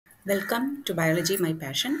Welcome to Biology My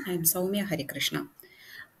Passion. I am Soumya Harikrishna.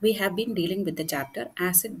 We have been dealing with the chapter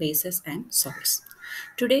Acid, Bases and Salts.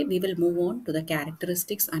 Today we will move on to the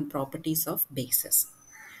characteristics and properties of bases.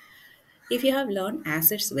 If you have learned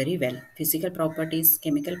acids very well, physical properties,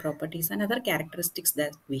 chemical properties and other characteristics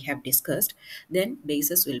that we have discussed, then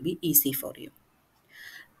bases will be easy for you.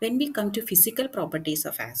 When we come to physical properties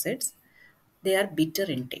of acids, they are bitter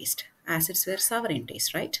in taste. Acids were sour in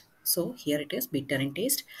taste, right? So here it is bitter in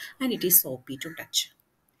taste and it is soapy to touch.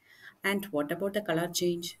 And what about the color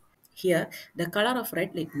change? Here, the color of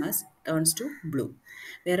red litmus turns to blue,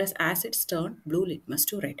 whereas acids turn blue litmus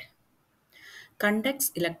to red.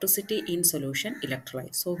 Conducts electricity in solution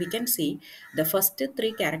electrolyte. So we can see the first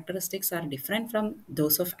three characteristics are different from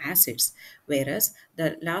those of acids, whereas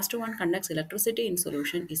the last one conducts electricity in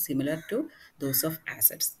solution is similar to those of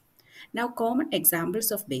acids. Now, common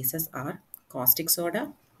examples of bases are caustic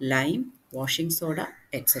soda, lime, washing soda,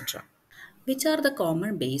 etc. Which are the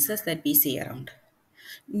common bases that we see around?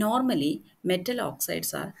 Normally, metal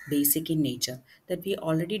oxides are basic in nature that we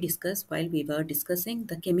already discussed while we were discussing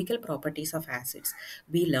the chemical properties of acids.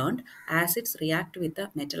 We learned acids react with the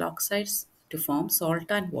metal oxides to form salt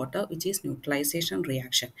and water, which is neutralization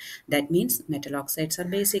reaction. That means metal oxides are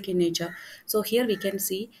basic in nature. So here we can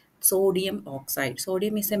see sodium oxide.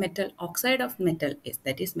 Sodium is a metal, oxide of metal is,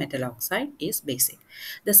 that is metal oxide is basic.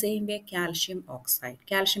 The same way calcium oxide.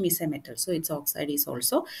 Calcium is a metal, so its oxide is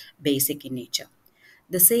also basic in nature.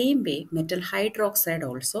 The same way, metal hydroxide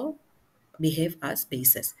also behave as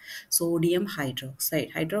bases. Sodium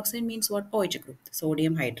hydroxide. Hydroxide means what? OH group.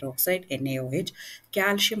 Sodium hydroxide, NaOH,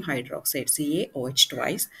 calcium hydroxide, CaOH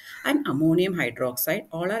twice, and ammonium hydroxide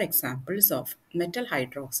all are examples of metal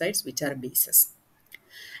hydroxides which are bases.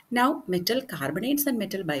 Now, metal carbonates and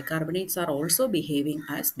metal bicarbonates are also behaving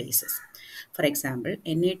as bases. For example,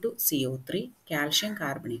 Na2CO3, calcium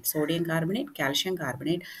carbonate, sodium carbonate, calcium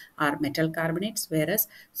carbonate are metal carbonates, whereas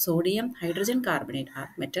sodium hydrogen carbonate are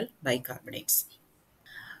metal bicarbonates.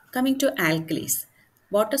 Coming to alkalis,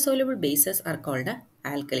 water soluble bases are called a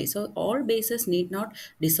alkali. So all bases need not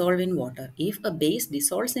dissolve in water. If a base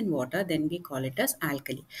dissolves in water, then we call it as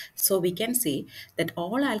alkali. So we can say that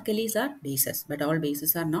all alkalis are bases, but all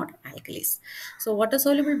bases are not alkalis. So water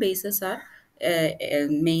soluble bases are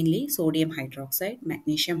mainly sodium hydroxide,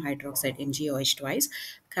 magnesium hydroxide, MgOH twice,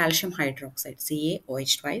 calcium hydroxide,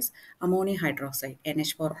 CaOH twice, ammonia hydroxide,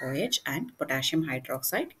 NH4OH, and potassium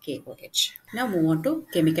hydroxide, KOH. Now move on to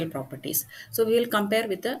chemical properties. So we will compare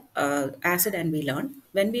with the acid and we learn.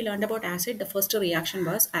 When we learned about acid, the first reaction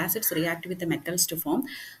was acids react with the metals to form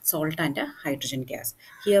salt and a hydrogen gas.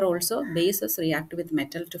 Here also bases react with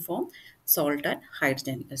metal to form salt and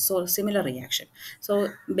hydrogen. So similar reaction. So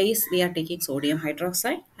base we are taking sodium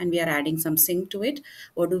hydroxide and we are adding some zinc to it.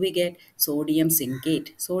 What do we get? Sodium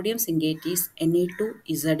zincate. Sodium zincate is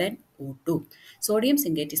Na2ZnO2. Sodium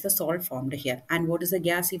zincate is the salt formed here. And what is the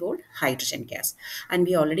gas evolved? Hydrogen gas. And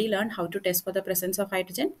we already learned how to test for the presence of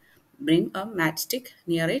hydrogen. Bring a matchstick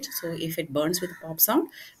near it. So if it burns with pop sound,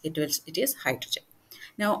 it is hydrogen.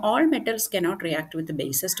 Now, all metals cannot react with the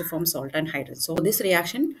bases to form salt and hydrogen. So, this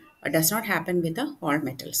reaction does not happen with the all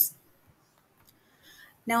metals.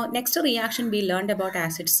 Now, next reaction we learned about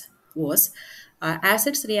acids was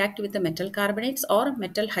acids react with the metal carbonates or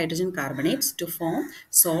metal hydrogen carbonates to form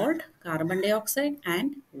salt, carbon dioxide,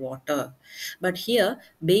 and water. But here,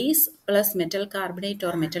 base plus metal carbonate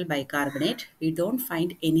or metal bicarbonate, we don't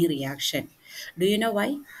find any reaction. Do you know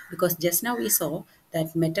why? Because just now we saw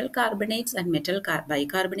that metal carbonates and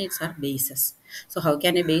bicarbonates are bases. So how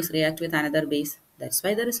can a base react with another base? That's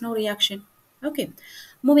why there is no reaction. Okay,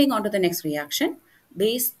 moving on to the next reaction.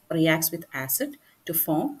 Base reacts with acid to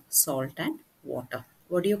form salt and water.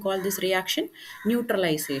 What do you call this reaction?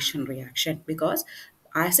 Neutralization reaction, because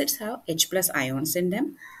acids have H plus ions in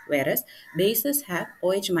them, whereas bases have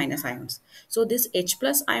OH minus ions. So this H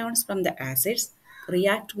plus ions from the acids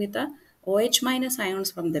react with the OH minus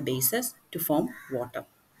ions from the bases to form water.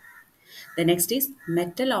 The next is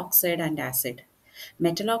metal oxide and acid.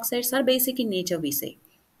 Metal oxides are basic in nature, we say.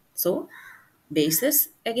 So bases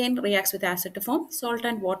again reacts with acid to form salt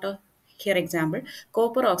and water. Here example,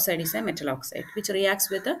 copper oxide is a metal oxide which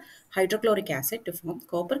reacts with a hydrochloric acid to form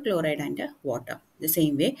copper chloride and water. The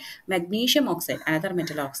same way, magnesium oxide, another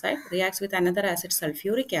metal oxide, reacts with another acid,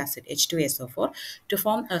 sulfuric acid, H2SO4, to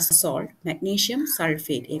form a salt, magnesium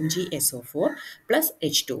sulfate, MgSO4, plus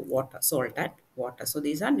H2, water, salt and water. So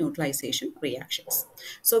these are neutralization reactions.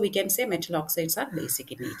 So we can say metal oxides are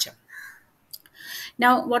basic in nature.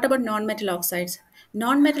 Now, what about non-metal oxides?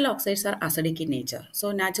 Non-metal oxides are acidic in nature.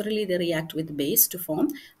 So, naturally, they react with base to form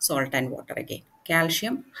salt and water again.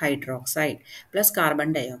 calcium hydroxide plus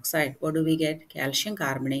carbon dioxide. What do we get? Calcium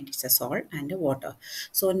carbonate is a salt and a water.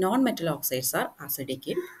 So non-metal oxides are acidic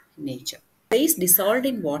in nature. Base dissolved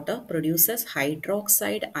in water produces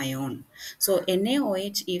hydroxide ion. So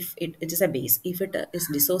NaOH, if it is a base, if it is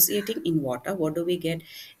dissociating in water, what do we get?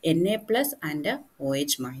 Na plus and a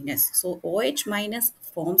OH minus. So OH minus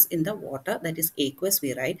forms in the water, that is aqueous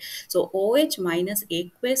we write. So OH minus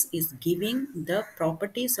aqueous is giving the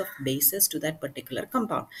properties of bases to that particular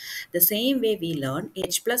compound. The same way we learn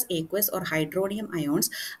H plus aqueous or hydronium ions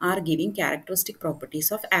are giving characteristic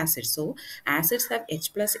properties of acids. So acids have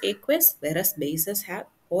H plus aqueous, whereas bases have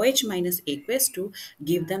OH minus aqueous to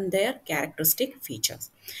give them their characteristic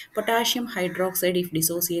features. Potassium hydroxide, if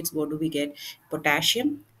dissociates, what do we get?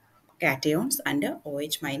 Potassium cations and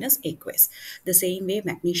OH minus aqueous. The same way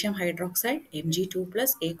magnesium hydroxide, Mg2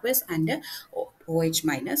 plus aqueous and OH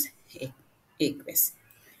minus aqueous.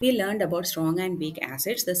 We learned about strong and weak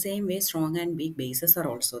acids. The same way strong and weak bases are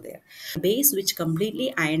also there. A base which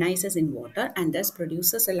completely ionizes in water and thus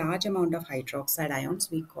produces a large amount of hydroxide ions,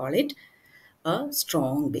 we call it a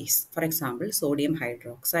strong base. For example, sodium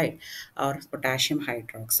hydroxide or potassium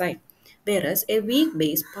hydroxide. Whereas a weak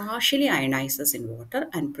base partially ionizes in water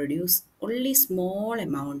and produce only small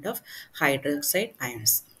amount of hydroxide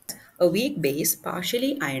ions. A weak base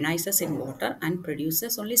partially ionizes in water and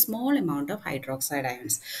produces only small amount of hydroxide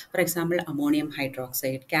ions. For example, ammonium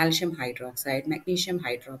hydroxide, calcium hydroxide, magnesium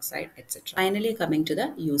hydroxide, etc. Finally, coming to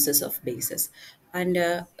the uses of bases. And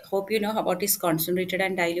hope you know about is concentrated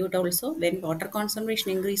and dilute also. When water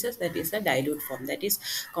concentration increases, that is a dilute form. That is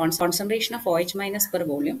concentration of OH minus per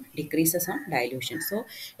volume decreases on dilution. So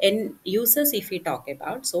in uses, if we talk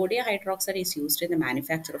about, sodium hydroxide is used in the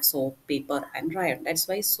manufacture of soap, paper and rayon. That's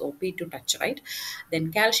why soapy to touch, right?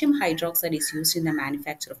 Then calcium hydroxide is used in the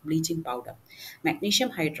manufacture of bleaching powder.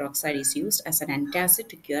 Magnesium hydroxide is used as an antacid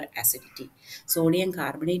to cure acidity. Sodium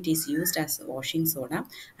carbonate is used as washing soda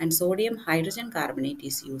and sodium hydrogen carbonate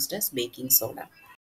is used as baking soda.